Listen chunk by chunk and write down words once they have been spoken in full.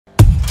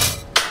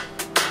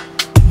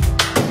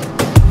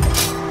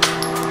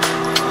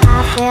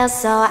feel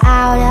so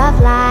out of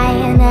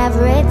line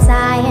every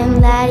time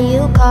that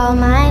you call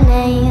my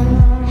name.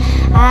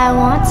 I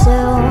want to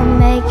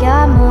make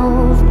your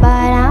move,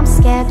 but I'm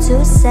scared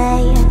to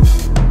say it.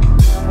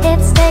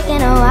 It's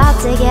taken a while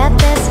to get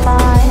this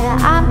far,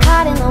 I'm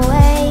caught in the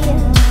way.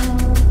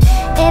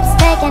 It's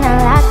taken a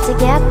lot to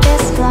get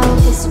this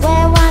close,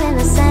 we're one and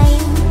the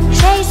same.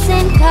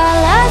 Chasing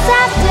colors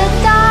after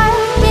dark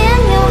in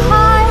your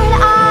heart,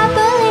 I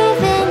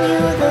believe in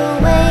you the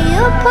way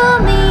you pull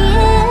me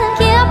in.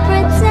 Can't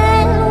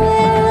pretend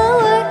we're a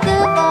work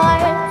of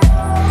art.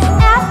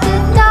 After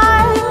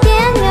dark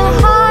in your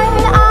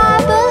heart, I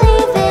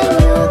believe in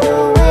you the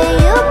way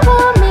you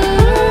pull me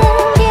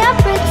in. Can't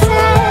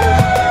pretend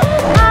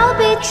I'll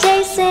be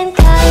chasing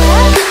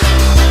colors.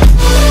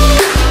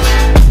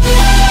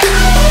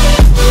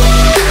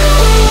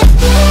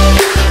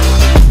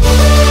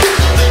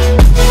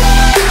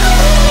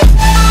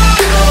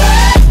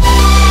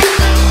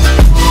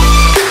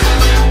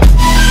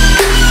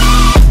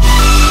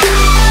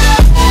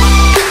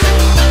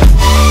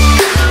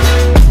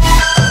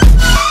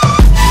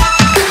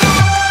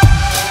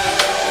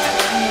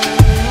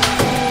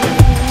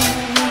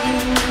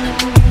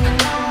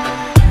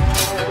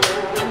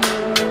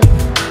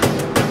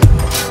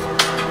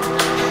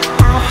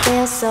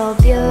 So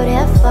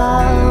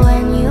beautiful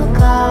when you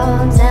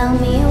call, tell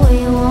me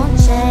we won't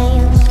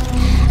change.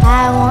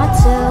 I want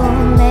to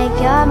make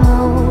your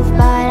move,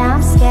 but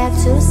I'm scared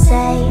to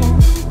say it.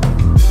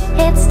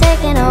 It's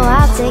taken a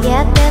while to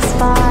get this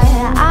far,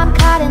 I'm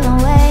caught in the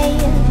way.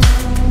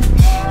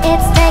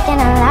 It's taken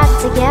a lot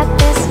to get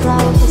this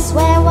close,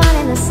 we're one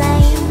and the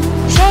same.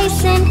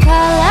 Chasing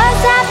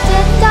colors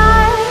after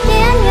dark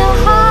in your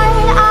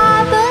heart,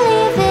 I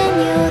believe in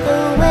you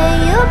the way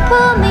you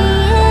pull me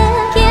in.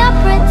 Can't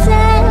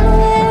pretend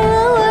we're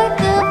a work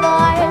of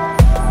art.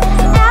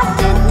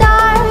 After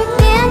dark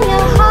in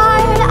your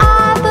heart,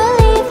 I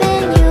believe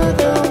in you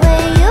the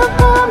way you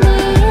pull me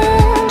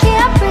in.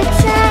 Can't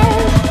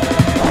pretend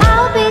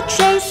I'll be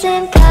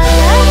chasing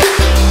colors.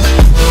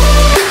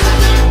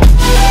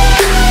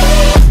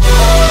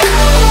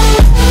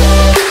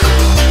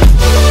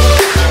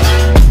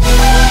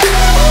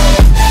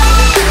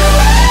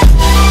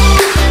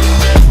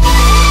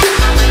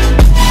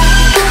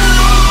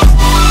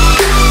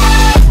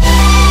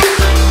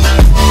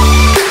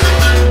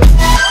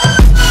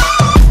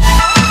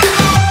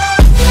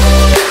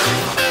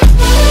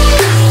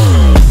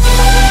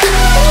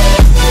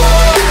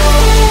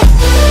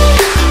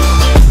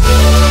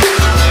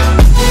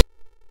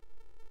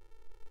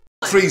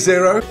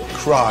 Freezero,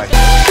 cry.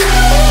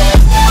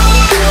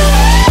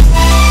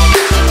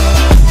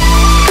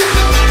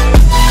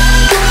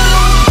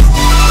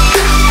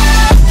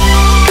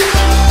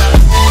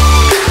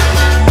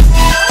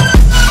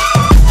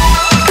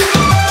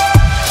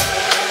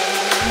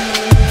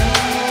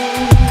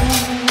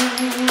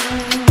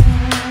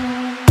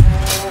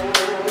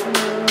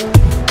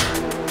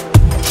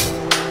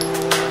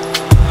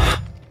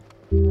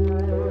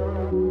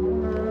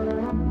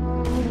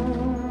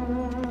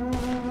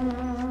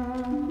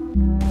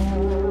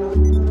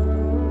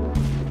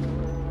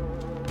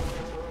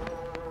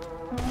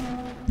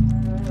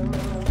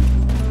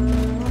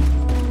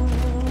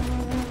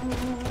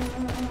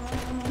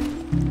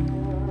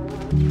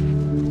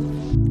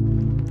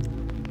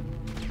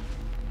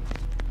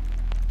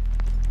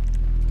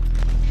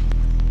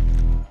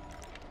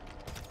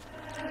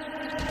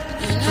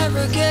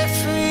 Never get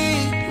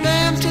free,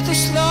 lamb to the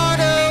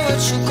slaughter.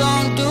 What you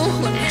gon' do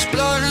when there's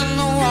blood in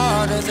the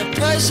water? The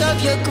price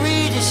of your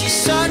greed is your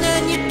son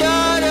and your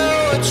daughter.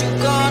 What you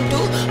gon' do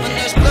when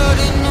there's blood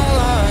in the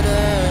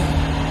water?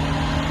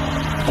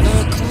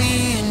 Look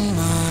me in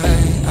my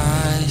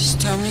eyes,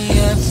 tell me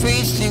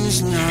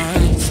everything's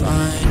not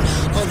fine.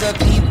 All the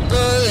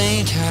people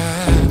ain't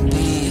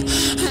happy,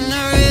 and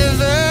the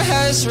river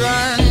has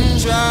run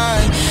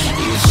dry.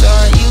 You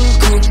thought you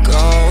could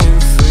go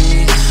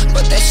free,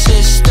 but that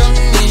system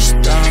is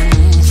done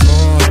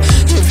for.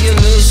 If you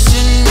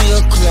listen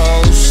real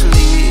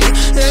closely,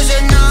 there's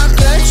a knock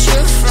at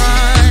your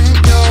front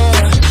door.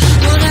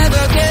 You'll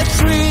never get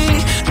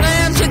free,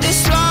 lamb to the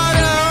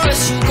slaughter. What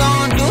you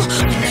gon' do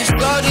when there's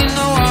blood in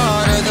the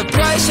water? The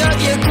price of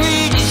your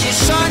greed is your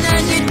son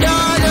and your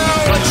daughter.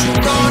 What you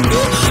gon'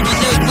 do when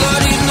there's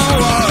blood in the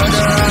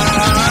water?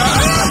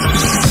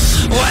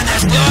 When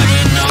there's blood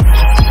in the water.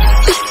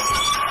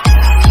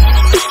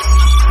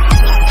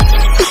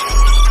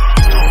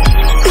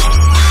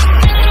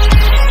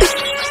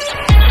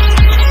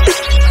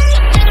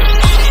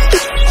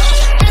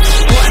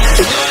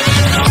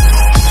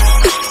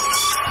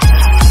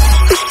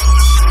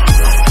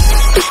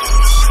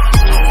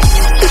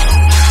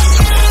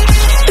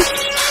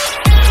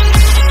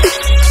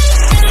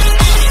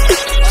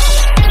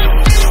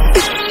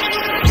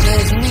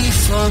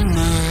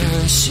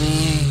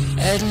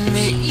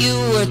 Admit you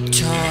were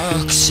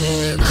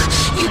toxic.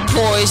 You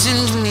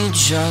poisoned me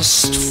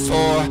just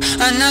for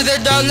another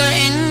dollar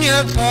in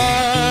your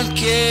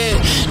pocket.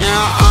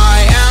 Now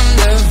I am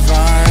the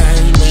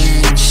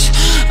violence,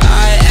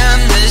 I am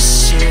the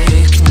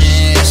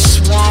sickness.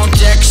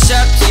 Won't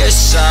accept your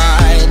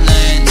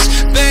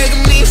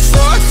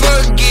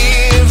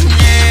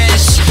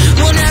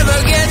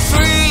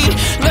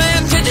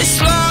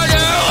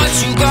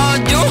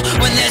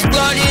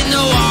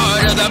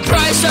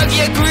lust of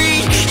your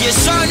greed, your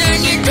son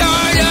and your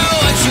daughter.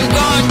 What you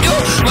gonna do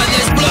when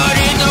there's blood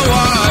in the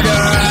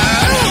water?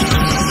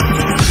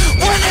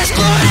 When there's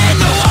blood in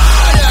the water.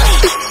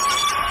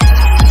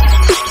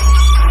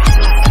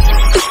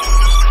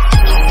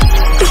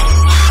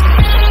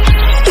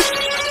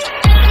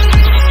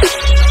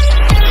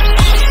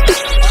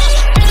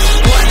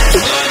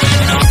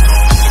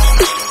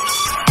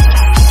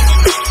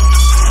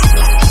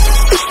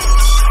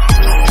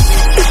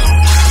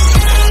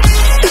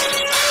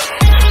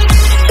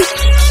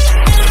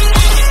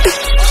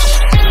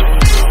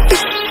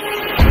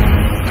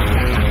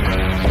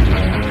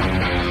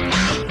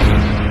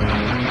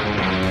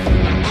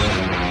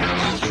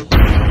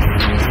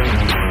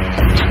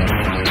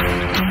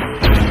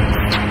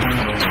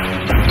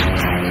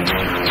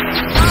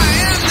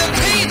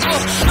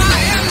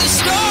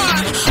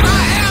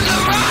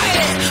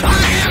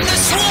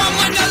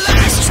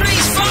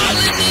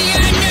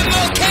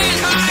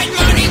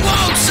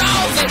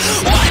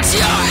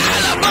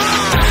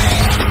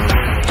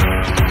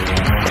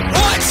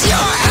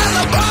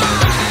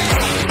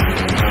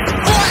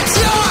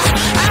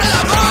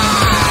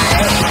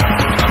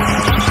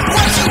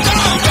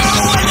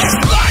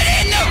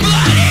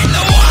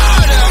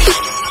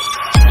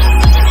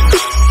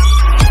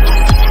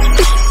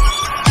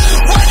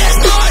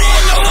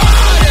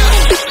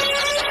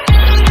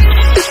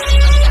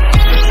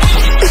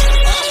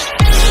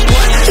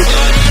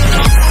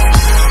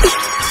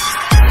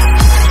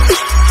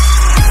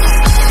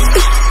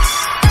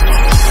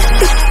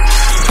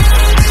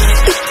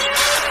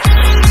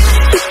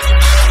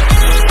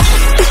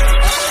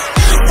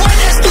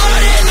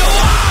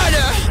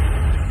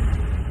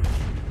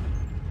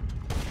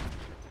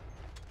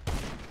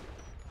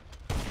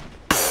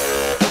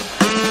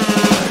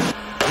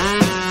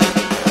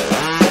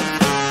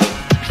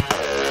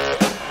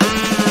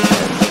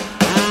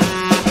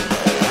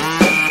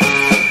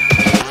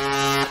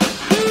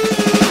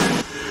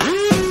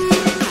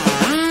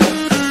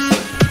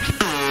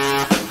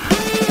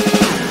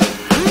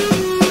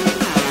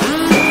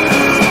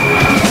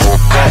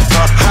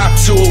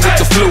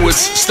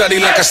 Study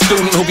like a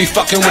student who be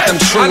fucking with them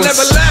truants. I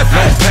never left.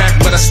 No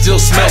pack, but I still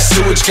smell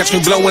sewage. Catch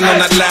me blowing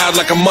on that loud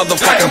like a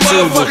motherfucking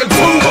tuba.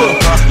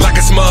 Like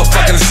it's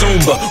motherfucking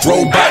Zumba.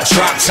 Robot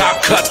drop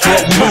top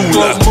cutthroat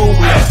moolah.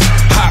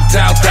 Hopped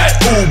out that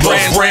Uber.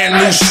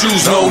 Brand new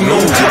shoes, no new.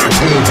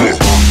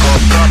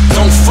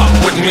 Don't fuck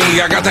with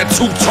me. I got that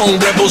two-tone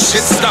rebel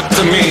shit stuck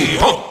to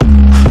me.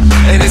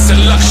 And it's a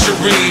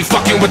luxury.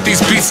 Fucking with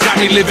these beats got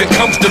me living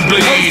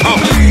comfortably.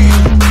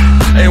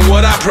 And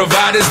what I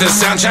provide is the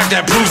soundtrack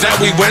that proves that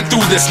we went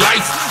through this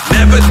life.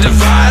 Never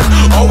divide,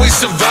 always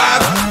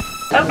survive.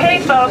 Okay,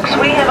 folks,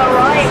 we have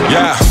arrived.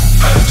 Yeah,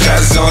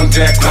 jazz on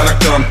deck when I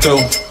come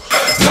through.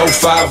 No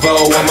 5-0,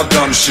 I'm a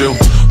gumshoe.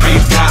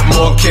 Beat got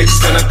more kicks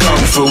than a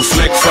kung fu.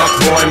 Flick fuck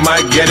boy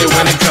might get it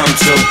when it comes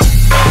to.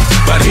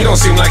 But he don't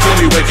seem like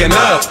he'll be waking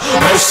up.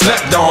 Most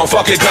slept on,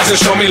 fuck it,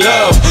 cousin, show me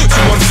love.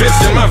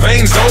 2-1-5 in my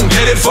veins, don't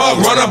get it, fuck.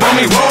 Run up on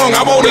me wrong,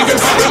 I won't even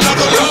fuck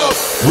another love.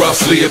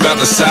 Roughly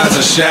about the size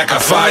of Shaq, I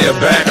fire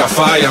back, I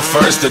fire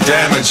first, the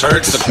damage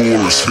hurts. The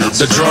chorus hits.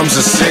 The drums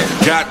are sick,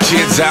 got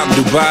kids out in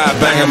Dubai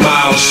banging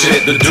mild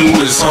shit. The dude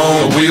is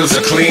home, the wheels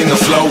are clean, the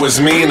flow is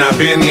mean. I've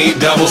been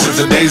eat double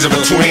since the days of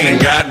between. And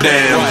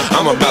goddamn,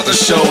 I'm about to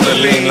shoulder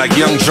lean like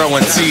Young Dro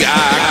and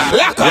T.I.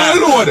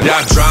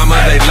 Y'all drama,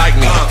 they like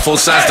me, full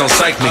size don't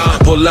psych me.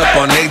 Pull up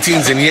on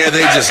 18s and yeah,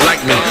 they just like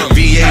me.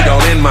 V8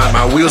 on in my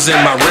wheels in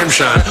my rim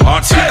shine.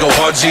 RT go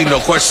hard G, no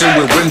question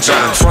with rim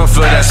time. Front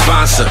for that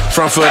sponsor,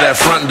 front for that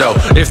front door.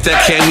 If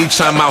that came each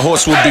time, my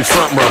horse would be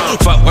front row.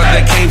 Fuck what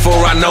they came for,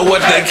 I know what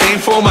they came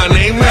for. My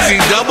name is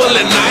E-double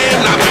and I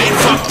am not paid.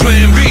 Fuck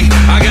plan B,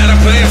 I got a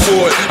plan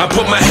for it. I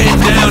put my head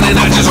down and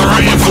I just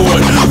ran for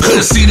it.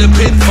 Couldn't see the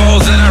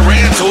pitfalls that I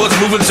ran towards.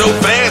 Moving so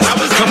fast, I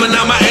was coming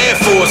out my Air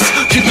Force.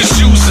 Keep your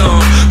shoes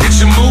on, get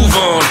your move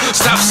on.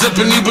 Stop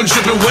slipping, you've been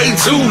tripping way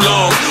too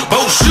long.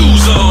 Both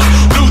shoes on,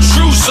 new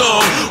true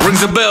song. Rings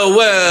a bell,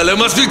 well, it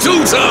must be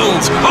two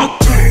tones.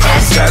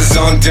 Jazz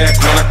on deck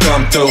when I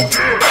come through.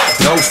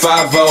 No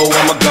 5-0,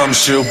 I'm a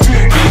gumshoe.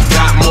 Beat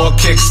got more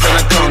kicks than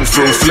a kung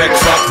fu. Flick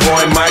fuck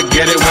boy might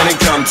get it when it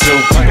come to.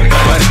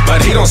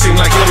 But he don't seem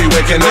like he'll be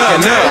waking up.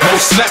 No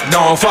slept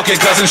on, fuck it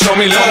cousin, show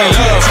me love.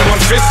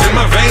 2-1-5 in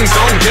my veins,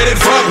 don't get it,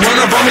 fuck. Run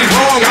up on me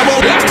wrong, I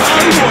won't.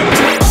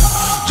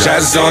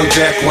 Jazz on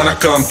deck when I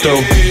come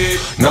through.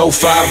 No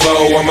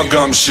 5-0, I'm a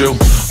gumshoe.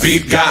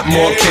 Beat got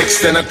more kicks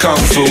than a kung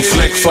fu.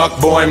 Flick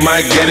fuck boy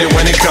might get it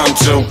when it come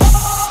to.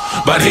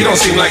 But he don't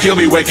seem like he'll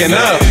be waking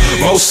up.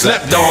 Most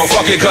slept on,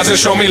 fuck it cousin,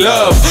 show me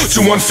love.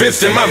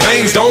 2-1-5 in my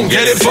veins, don't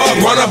get it, fuck.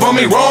 Run up on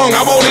me wrong,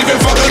 I won't even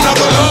fuck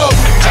another love.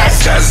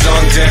 Jazz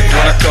on deck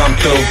when I come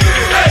through.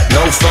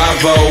 No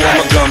 5-0,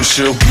 I'm a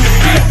gumshoe.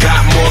 Beat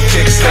got more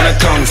kicks than a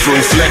kung fu.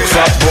 Flick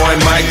fuck boy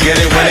might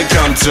get it when it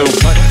come to.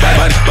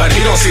 But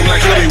he don't seem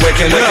like he'll be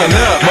waking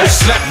up.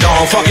 Most slept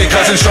on, fuck it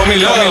cousin, show me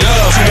love.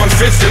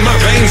 2-1-5 in my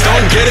veins,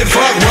 don't get it,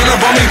 fuck. Run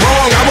up on me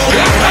wrong, I